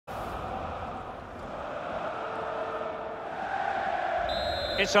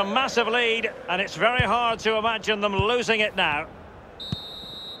It's a massive lead, and it's very hard to imagine them losing it now.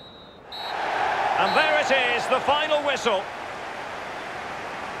 And there it is, the final whistle.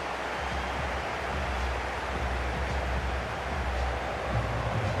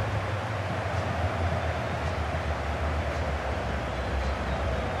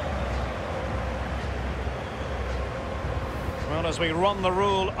 Well, as we run the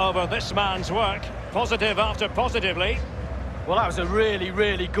rule over this man's work, positive after positively. Well, that was a really,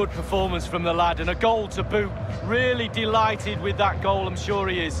 really good performance from the lad, and a goal to boot. Really delighted with that goal, I'm sure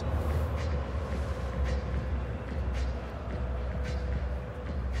he is.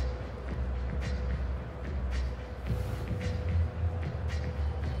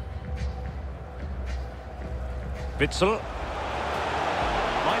 Witsel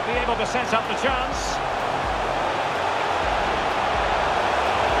might be able to set up the chance.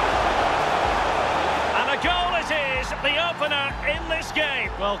 And a goal it is, the opener in this game.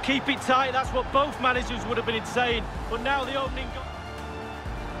 Well, keep it tight, that's what both managers would have been saying. But now the opening goal.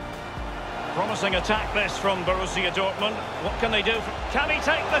 Promising attack this from Borussia Dortmund. What can they do? Can he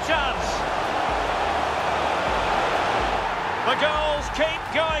take the chance? The goals keep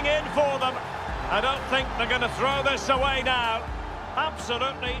going in for them. I don't think they're going to throw this away now.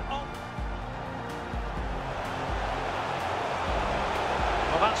 Absolutely.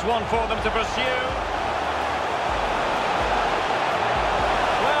 Well, that's one for them to pursue.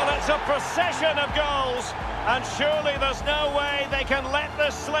 Well, it's a procession of goals, and surely there's no way they can let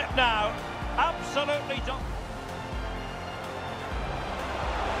this slip now. Absolutely don't.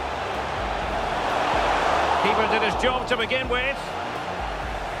 Keeper did his job to begin with.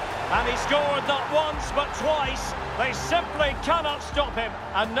 And he scored not once, but twice. They simply cannot stop him.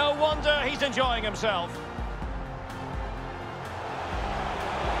 And no wonder he's enjoying himself.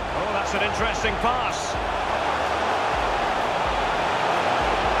 Oh, that's an interesting pass.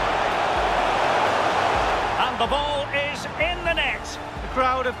 And the ball is in the net. The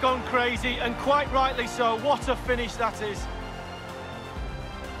crowd have gone crazy, and quite rightly so. What a finish that is.